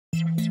Hey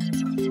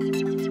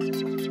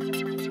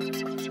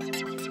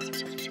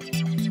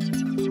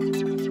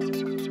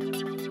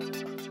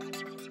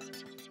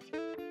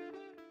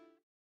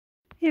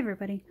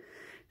everybody,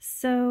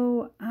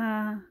 so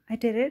I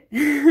did it.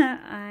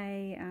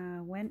 I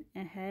went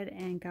ahead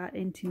and got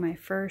into my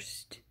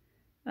first,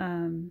 what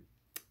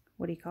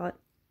do you call it?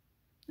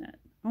 I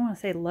want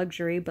to say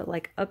luxury, but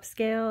like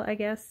upscale, I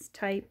guess,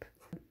 type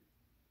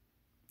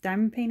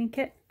diamond painting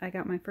kit. I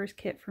got my first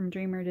kit from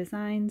Dreamer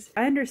Designs.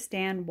 I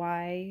understand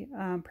why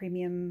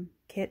premium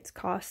kits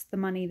cost the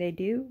money they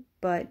do,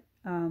 but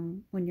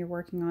when you're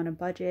working on a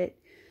budget,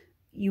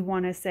 you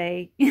want to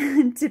say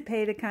to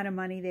pay the kind of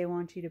money they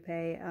want you to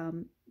pay,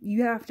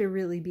 you have to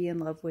really be in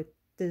love with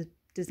the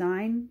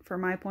design,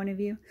 from my point of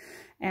view.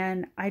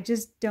 And I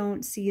just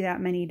don't see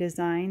that many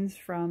designs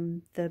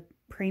from the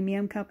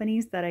premium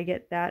companies that I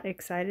get that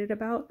excited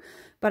about.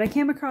 But I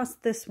came across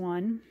this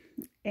one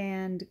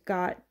and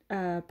got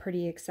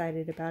pretty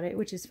excited about it,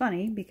 which is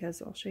funny because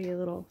I'll show you a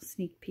little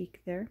sneak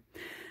peek there.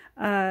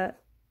 I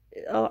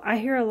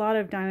hear a lot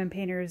of diamond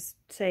painters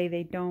say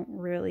they don't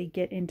really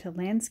get into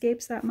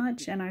landscapes that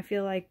much, and I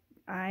feel like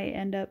I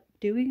end up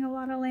doing a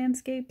lot of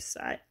landscapes.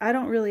 I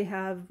don't really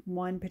have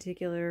one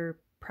particular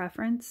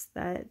preference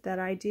that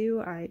I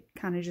do. I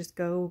kind of just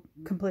go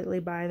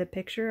completely by the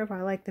picture. If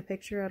I like the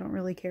picture, I don't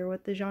really care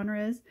what the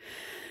genre is.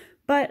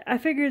 But I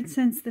figured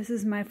since this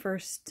is my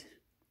first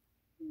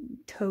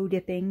toe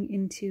dipping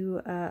into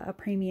a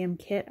premium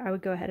kit, I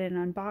would go ahead and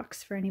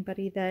unbox for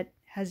anybody that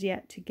has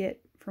yet to get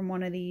from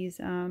one of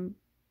these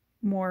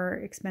more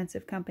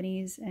expensive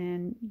companies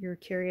and you're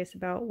curious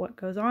about what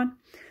goes on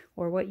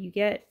or what you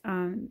get.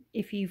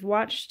 If you've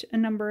watched a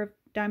number of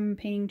diamond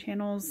painting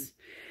channels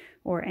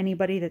or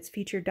anybody that's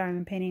featured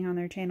diamond painting on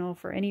their channel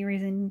for any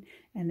reason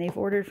and they've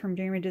ordered from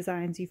Dreamer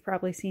Designs, you've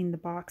probably seen the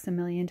box a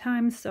million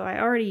times. So I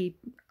already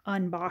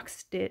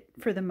unboxed it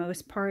for the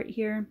most part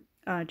here.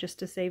 Just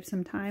to save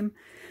some time.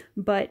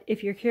 But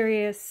if you're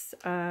curious,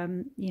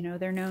 you know,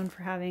 they're known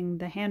for having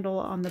the handle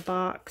on the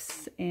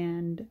box,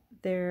 and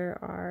there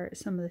are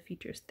some of the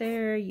features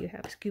there. You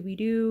have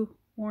Scooby-Doo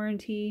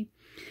warranty.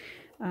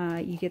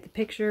 You get the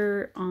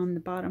picture on the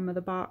bottom of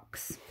the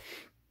box.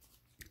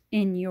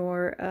 In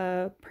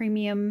your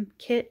premium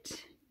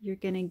kit, you're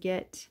going to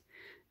get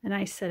a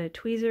nice set of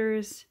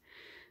tweezers,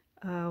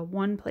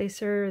 one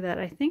placer that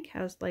I think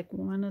has like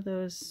one of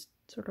those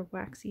sort of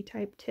waxy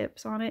type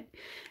tips on it,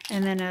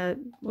 and then a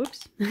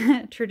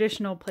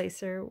traditional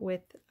placer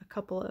with a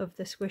couple of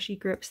the squishy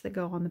grips that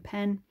go on the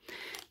pen.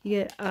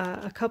 You get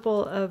a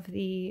couple of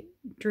the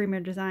Dreamer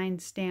Design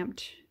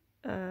stamped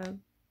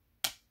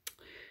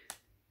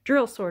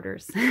drill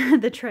sorters,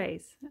 the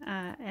trays,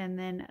 and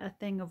then a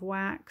thing of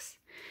wax,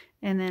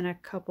 and then a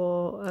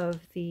couple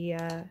of the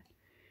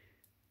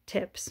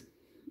tips.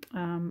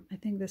 I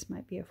think this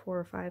might be a 4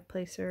 or 5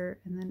 placer,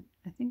 and then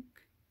I think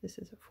this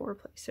is a 4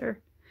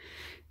 placer.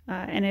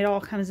 And it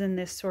all comes in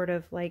this sort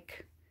of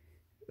like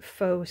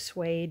faux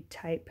suede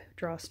type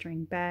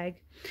drawstring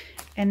bag.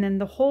 And then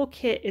the whole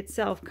kit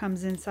itself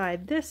comes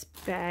inside this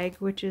bag,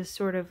 which is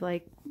sort of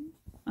like,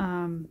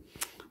 what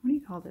do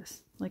you call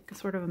this? Like a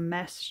sort of a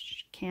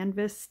mesh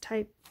canvas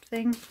type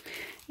thing.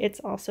 It's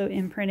also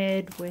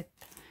imprinted with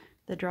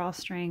the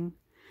drawstring.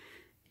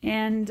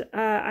 And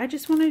I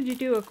just wanted to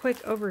do a quick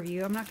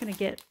overview. I'm not going to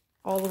get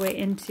all the way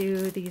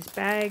into these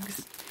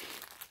bags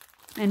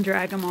and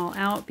drag them all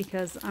out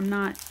because I'm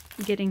not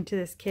getting to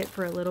this kit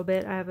for a little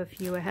bit. I have a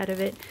few ahead of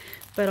it,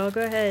 but I'll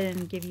go ahead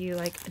and give you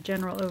like a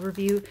general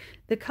overview.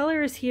 The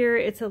colors here,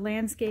 it's a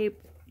landscape.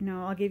 You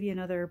know, I'll give you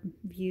another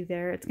view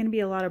there. It's going to be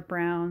a lot of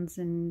browns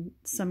and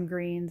some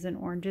greens and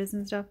oranges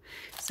and stuff.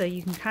 So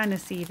you can kind of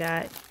see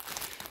that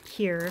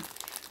here.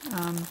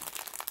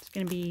 It's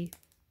going to be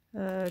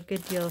a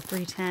good deal of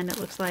 310. It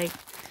looks like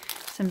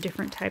some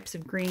different types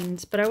of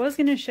greens, but I was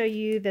going to show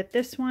you that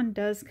this one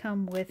does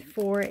come with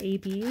 4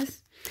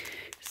 ABs.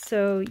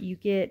 So you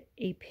get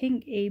a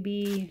pink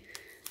AB,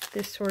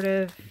 this sort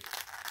of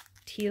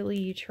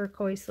tealy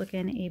turquoise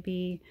looking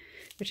AB,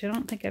 which I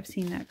don't think I've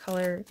seen that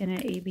color in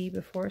an AB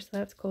before, so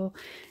that's cool.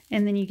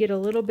 And then you get a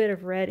little bit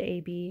of red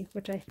AB,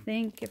 which I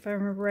think, if I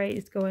remember right,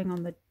 is going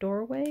on the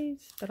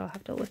doorways, but I'll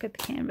have to look at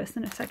the canvas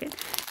in a second.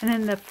 And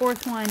then the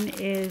 4th one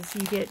is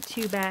you get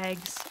 2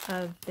 bags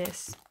of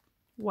this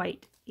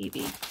white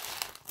AB.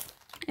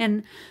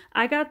 And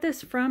I got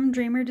this from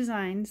Dreamer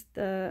Designs.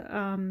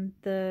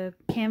 The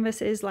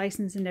canvas is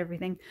licensed and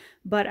everything,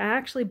 but I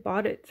actually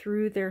bought it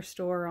through their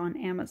store on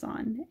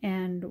Amazon.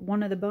 And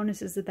one of the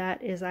bonuses of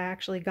that is I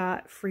actually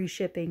got free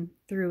shipping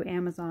through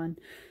Amazon.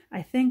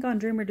 I think on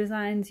Dreamer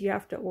Designs you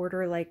have to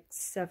order like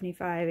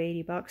 75,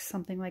 80 bucks,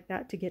 something like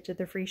that, to get to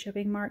the free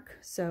shipping mark.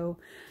 So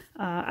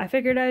I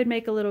figured I would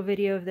make a little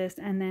video of this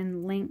and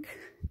then link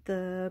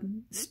the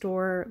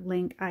store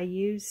link I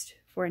used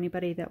for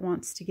anybody that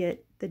wants to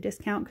get the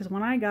discount, because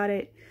when I got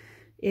it,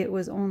 it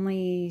was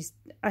only,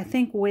 I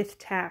think with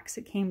tax,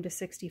 it came to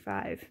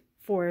 $65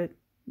 for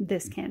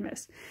this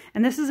canvas.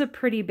 And this is a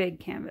pretty big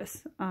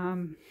canvas.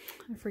 I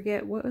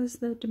forget, what was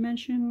the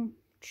dimension?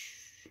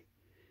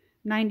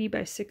 90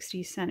 by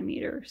 60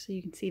 centimeters. So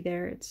you can see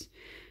there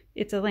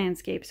it's a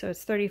landscape, so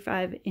it's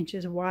 35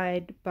 inches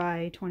wide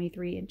by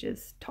 23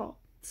 inches tall.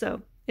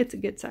 So it's a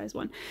good size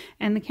one.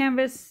 And the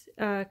canvas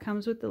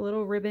comes with the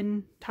little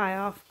ribbon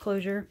tie-off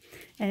closure,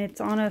 and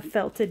it's on a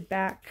felted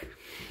back,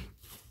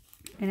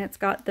 and it's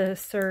got the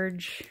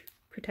surge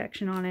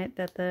protection on it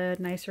that the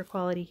nicer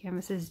quality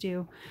canvases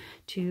do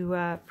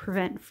to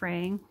prevent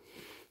fraying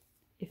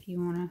if you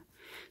want to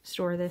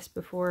store this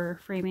before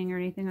framing or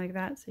anything like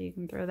that. So you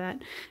can throw that.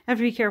 I have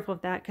to be careful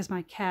of that because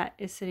my cat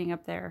is sitting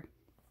up there.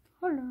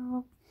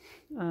 Hello.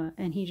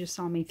 And he just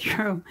saw me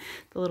throw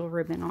the little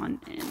ribbon on,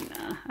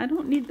 and I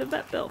don't need the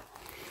vet bill.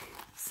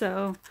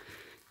 So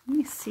let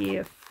me see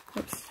if,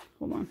 oops,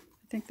 hold on.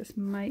 I think this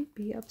might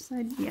be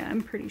upside. Yeah,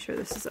 I'm pretty sure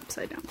this is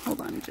upside down.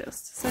 Hold on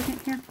just a second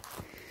here.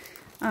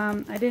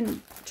 I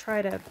didn't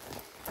try to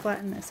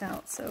flatten this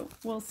out, so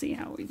we'll see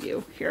how we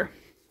do here.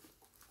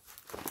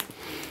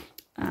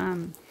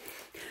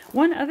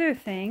 One other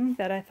thing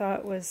that I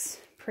thought was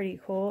pretty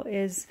cool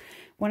is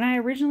when I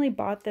originally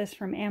bought this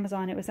from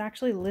Amazon, it was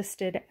actually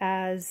listed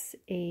as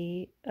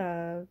a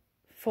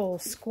full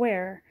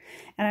square.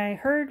 And I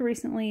heard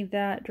recently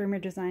that Dreamer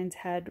Designs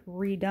had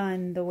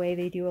redone the way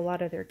they do a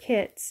lot of their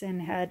kits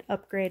and had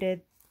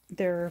upgraded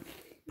their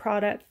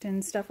product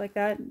and stuff like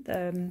that,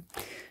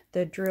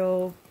 the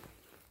drill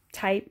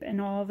type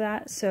and all of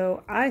that.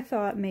 So I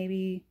thought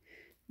maybe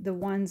the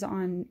ones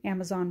on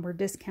Amazon were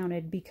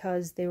discounted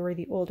because they were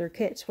the older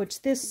kits,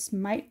 which this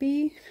might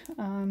be.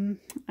 I'm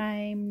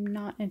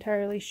not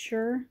entirely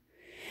sure.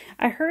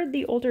 I heard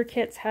the older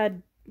kits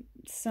had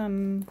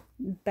some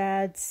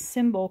bad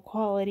symbol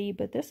quality,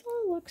 but this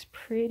one looks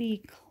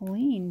pretty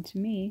clean to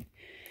me.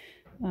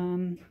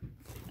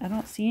 I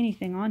don't see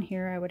anything on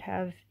here I would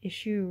have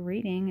issue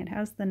reading. It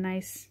has the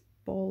nice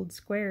bold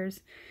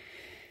squares.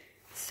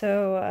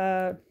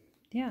 So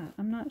yeah,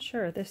 I'm not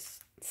sure.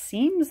 This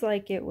seems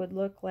like it would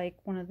look like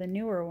one of the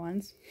newer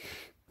ones.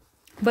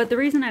 But the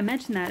reason I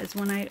mention that is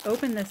when I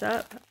opened this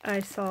up, I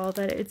saw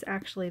that it's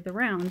actually the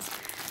rounds.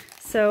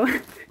 So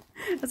I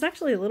was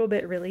actually a little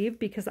bit relieved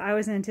because I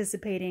was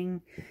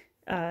anticipating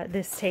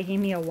this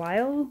taking me a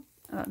while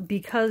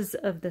because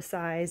of the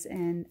size,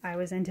 and I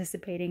was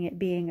anticipating it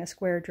being a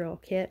square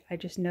drill kit. I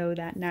just know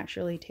that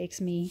naturally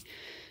takes me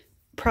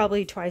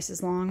probably twice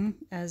as long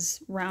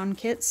as round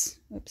kits.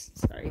 Oops,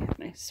 sorry, I have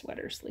my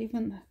sweater sleeve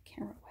in the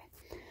camera way.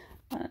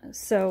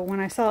 So when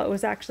I saw it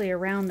was actually a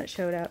round that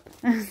showed up,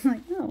 I was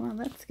like, oh, well,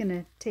 that's going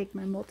to take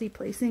my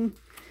multi-placing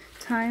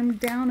time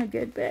down a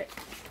good bit.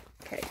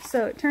 Okay,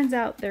 so it turns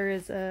out there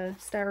is a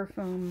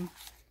styrofoam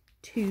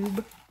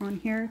tube on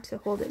here to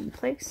hold it in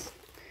place.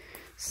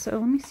 So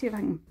let me see if I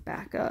can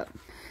back up.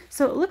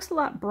 So it looks a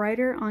lot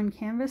brighter on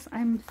canvas.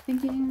 I'm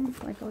thinking,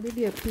 like, I'll give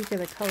you a peek of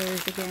the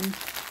colors again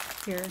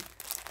here.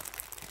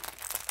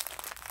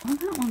 Well,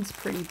 that one's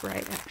pretty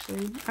bright,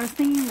 actually. I was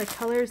thinking the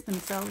colors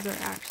themselves are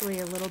actually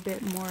a little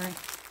bit more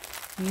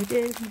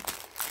muted.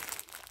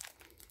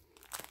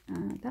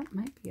 That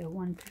might be a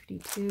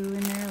 152 in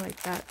there,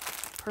 like that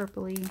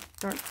purpley,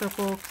 dark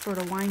purple sort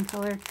of wine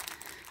color.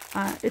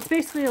 It's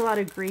basically a lot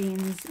of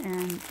greens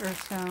and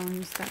earth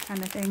tones, that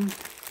kind of thing.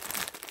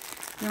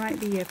 There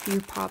might be a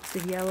few pops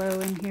of yellow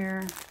in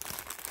here.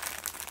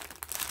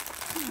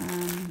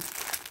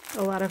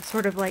 A lot of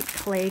sort of like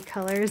clay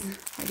colors,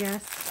 I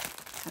guess.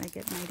 I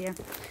get an idea.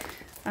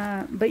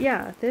 But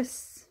yeah,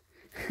 this,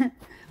 let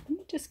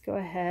me just go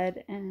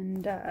ahead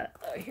and, oh,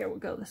 here we'll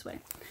go this way.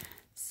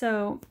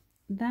 So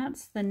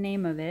that's the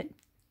name of it.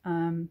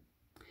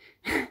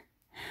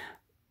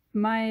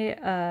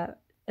 My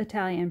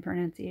Italian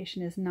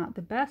pronunciation is not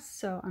the best,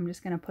 so I'm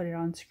just going to put it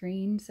on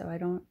screen so I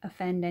don't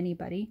offend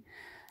anybody.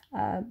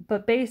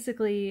 But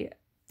basically,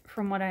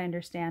 from what I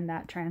understand,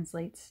 that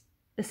translates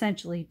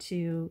essentially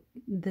to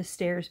the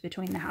stairs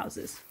between the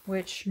houses,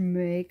 which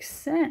makes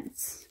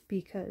sense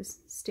because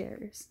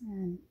stairs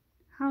and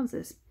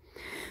houses.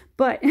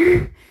 But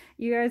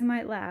you guys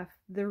might laugh.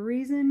 The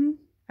reason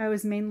I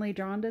was mainly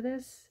drawn to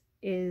this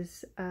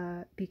is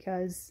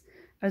because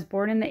I was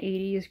born in the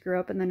 80s, grew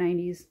up in the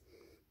 90s,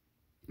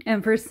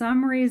 and for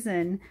some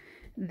reason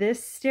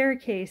this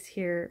staircase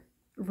here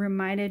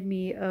reminded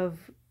me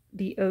of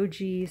the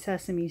OG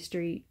Sesame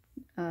Street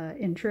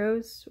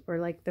intros, or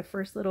like the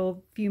first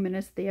little few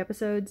minutes of the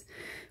episodes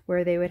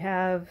where they would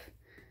have,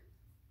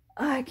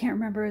 I can't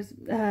remember,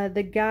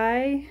 the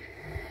guy,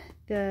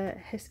 the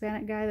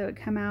Hispanic guy that would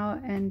come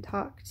out and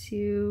talk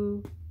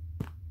to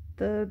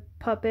the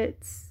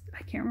puppets.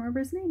 I can't remember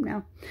his name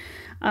now.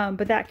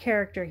 But that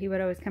character, he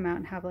would always come out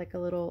and have like a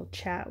little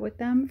chat with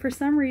them. For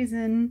some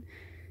reason,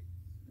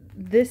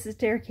 this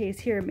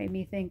staircase here made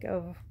me think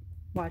of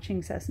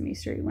watching Sesame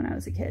Street when I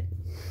was a kid.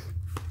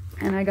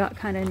 And I got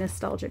kind of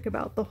nostalgic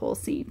about the whole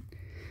scene.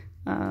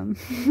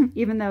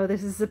 Even though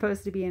this is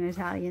supposed to be an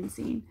Italian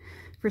scene.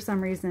 For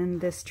some reason,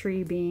 this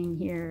tree being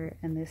here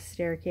and this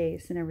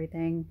staircase and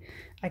everything,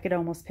 I could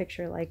almost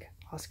picture like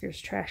Oscar's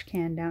trash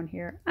can down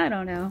here. I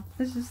don't know.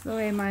 It's just the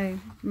way my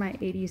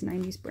 80s,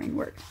 90s brain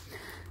works.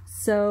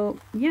 So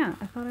yeah,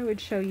 I thought I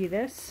would show you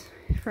this.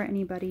 for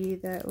anybody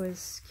that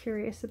was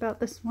curious about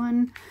this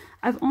one.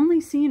 I've only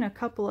seen a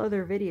couple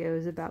other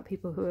videos about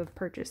people who have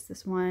purchased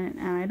this one,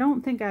 and I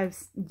don't think I've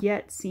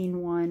yet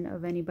seen one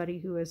of anybody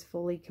who has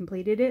fully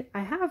completed it.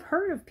 I have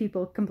heard of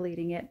people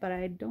completing it, but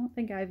I don't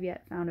think I've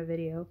yet found a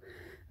video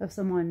of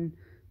someone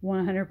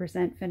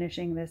 100%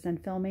 finishing this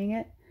and filming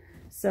it.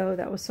 So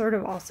that was sort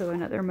of also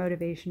another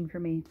motivation for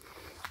me,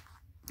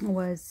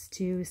 was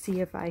to see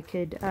if I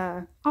could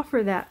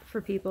offer that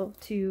for people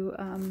to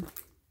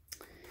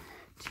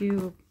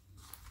do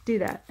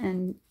that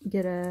and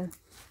get a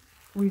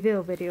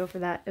reveal video for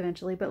that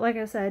eventually. But like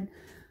I said,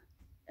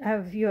 I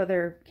have a few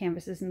other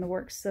canvases in the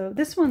works, so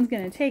this one's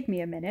going to take me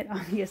a minute,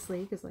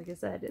 obviously, because like I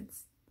said,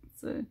 it's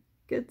a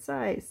good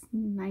size,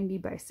 90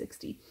 by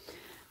 60.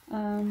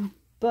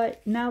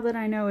 But now that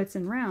I know it's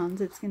in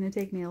rounds, it's going to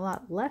take me a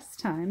lot less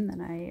time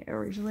than I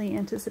originally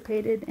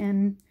anticipated.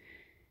 And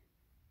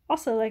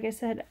also, like I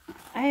said,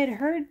 I had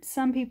heard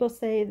some people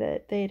say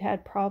that they'd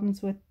had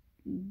problems with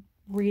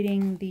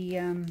reading the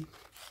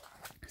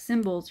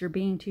symbols or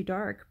being too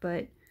dark,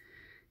 but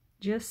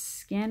just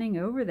scanning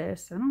over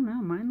this, I don't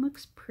know, mine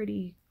looks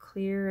pretty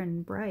clear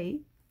and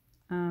bright,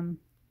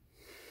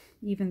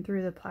 even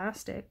through the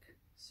plastic.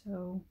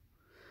 So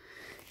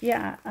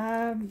yeah,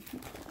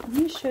 let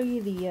me show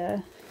you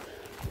the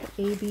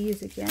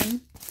ABs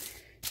again.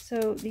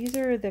 So these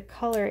are the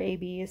color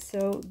ABs.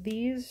 So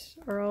these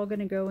are all going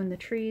to go in the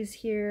trees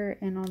here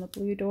and on the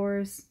blue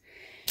doors.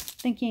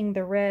 Thinking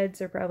the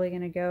reds are probably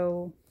going to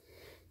go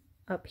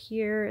up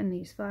here in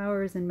these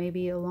flowers and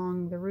maybe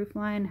along the roof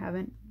line.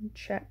 Haven't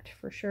checked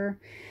for sure.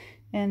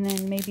 And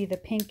then maybe the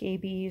pink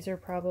ABs are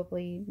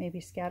probably maybe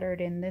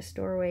scattered in this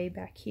doorway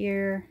back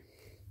here,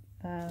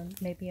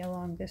 maybe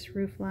along this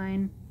roof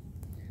line,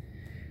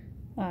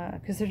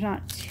 because there's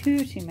not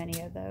too many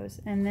of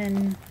those. And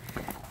then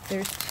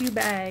there's 2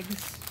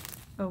 bags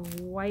of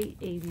white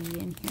AB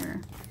in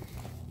here.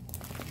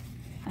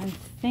 I'm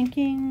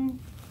thinking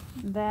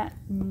that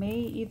may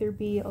either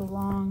be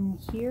along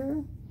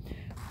here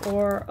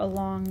or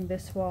along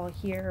this wall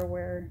here,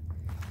 where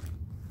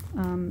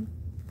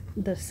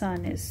the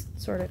sun is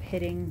sort of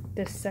hitting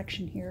this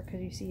section here,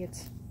 because you see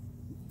it's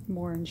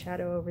more in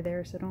shadow over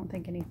there, so I don't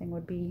think anything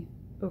would be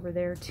over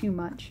there too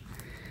much.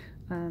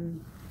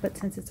 But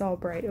since it's all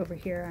bright over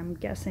here, I'm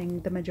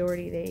guessing the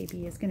majority of the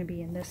AB is going to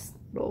be in this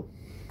little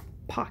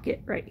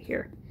pocket right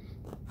here.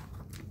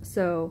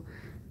 So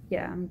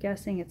yeah, I'm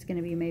guessing it's going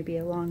to be maybe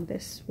along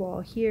this wall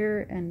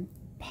here and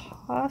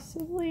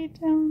possibly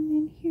down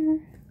in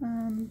here.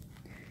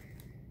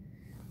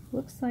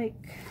 Looks like,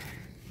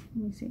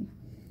 let me see.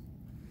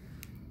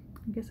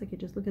 I guess I could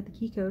just look at the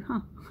key code,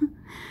 huh?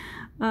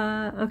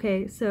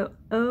 Okay, so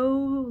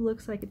O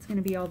looks like it's going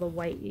to be all the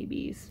white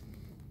ABs.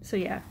 So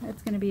yeah,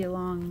 it's going to be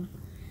along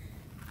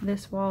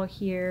this wall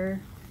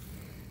here.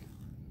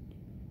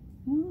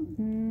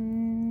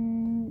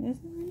 Is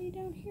there any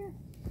down here?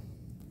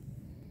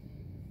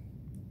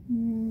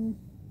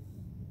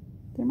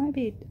 There might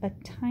be a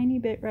tiny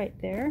bit right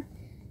there.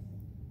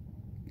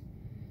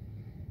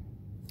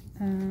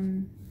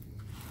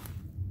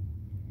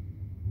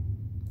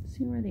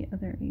 See where the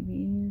other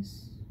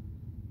ABs.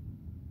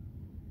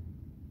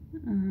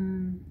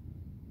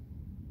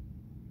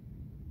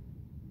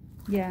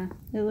 Yeah,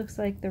 it looks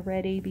like the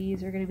red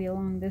ABs are going to be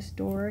along this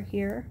door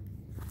here,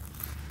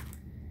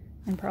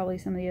 and probably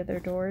some of the other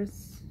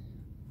doors.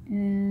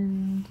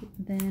 And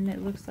then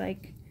it looks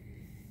like,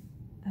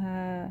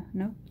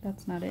 nope,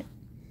 that's not it.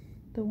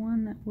 The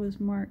one that was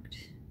marked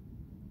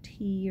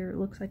T, or it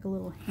looks like a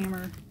little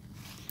hammer.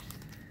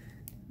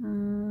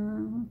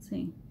 Let's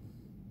see.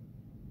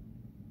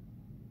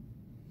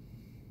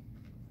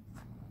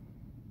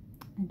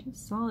 I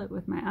just saw it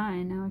with my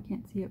eye, now I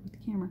can't see it with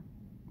the camera.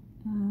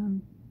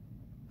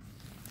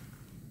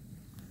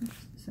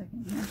 Just a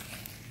second here.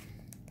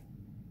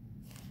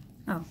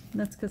 Oh,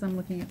 that's because I'm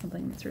looking at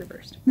something that's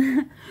reversed.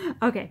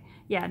 Okay,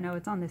 yeah, no,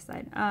 it's on this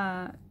side.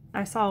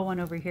 I saw one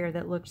over here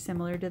that looked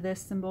similar to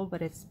this symbol,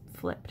 but it's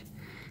flipped.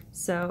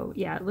 So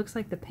yeah, it looks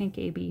like the pink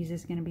ABs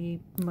is going to be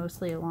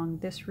mostly along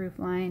this roof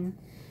line,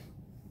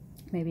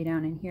 maybe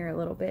down in here a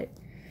little bit.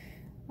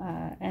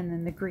 And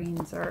then the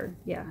greens are,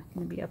 yeah,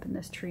 going to be up in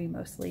this tree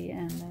mostly,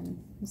 and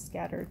then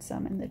scattered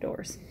some in the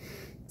doors.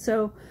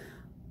 So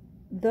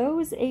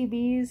those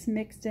ABs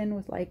mixed in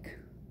with like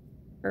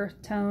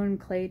earth tone,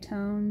 clay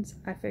tones,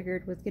 I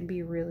figured was going to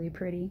be really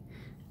pretty.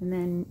 And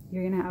then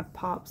you're going to have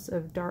pops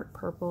of dark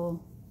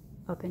purple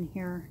up in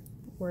here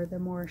where the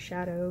more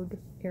shadowed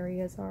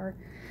areas are.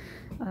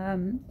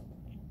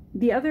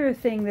 The other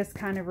thing this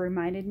kind of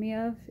reminded me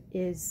of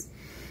is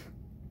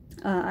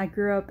I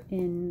grew up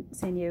in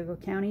San Diego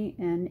County,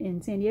 and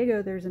in San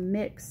Diego there's a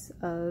mix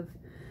of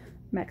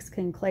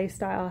Mexican clay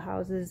style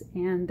houses,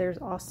 and there's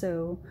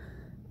also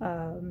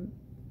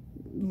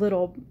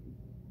little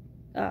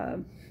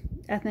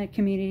ethnic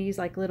communities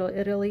like Little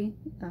Italy.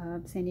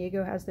 San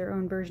Diego has their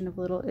own version of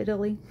Little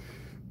Italy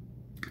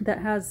that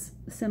has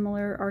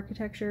similar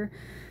architecture,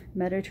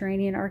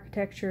 Mediterranean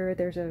architecture.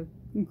 There's a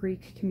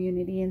Greek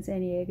community in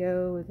San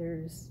Diego.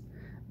 There's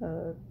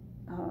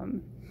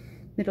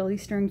Middle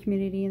Eastern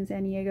community in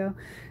San Diego.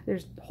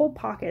 There's whole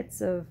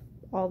pockets of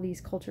all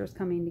these cultures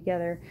coming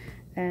together.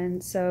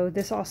 And so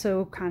this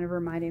also kind of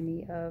reminded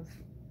me of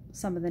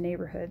some of the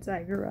neighborhoods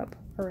I grew up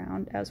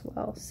around as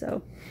well.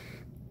 So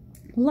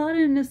a lot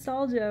of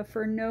nostalgia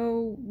for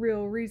no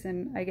real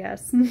reason, I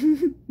guess,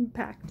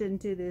 packed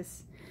into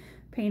this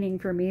painting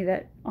for me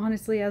that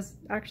honestly has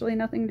actually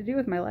nothing to do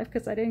with my life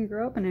because I didn't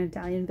grow up in an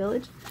Italian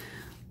village.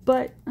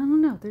 But I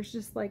don't know, there's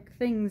just like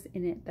things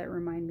in it that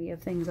remind me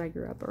of things I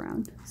grew up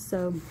around.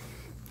 So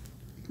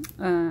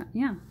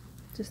yeah,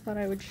 just thought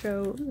I would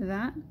show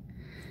that.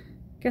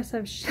 Guess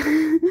I've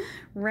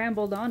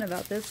rambled on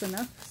about this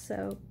enough.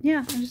 So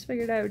yeah, I just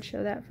figured I would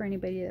show that for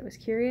anybody that was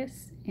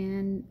curious.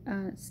 And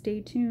stay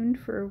tuned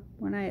for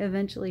when I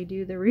eventually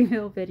do the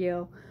reveal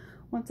video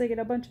once I get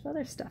a bunch of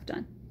other stuff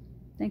done.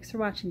 Thanks for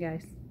watching,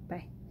 guys.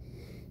 Bye.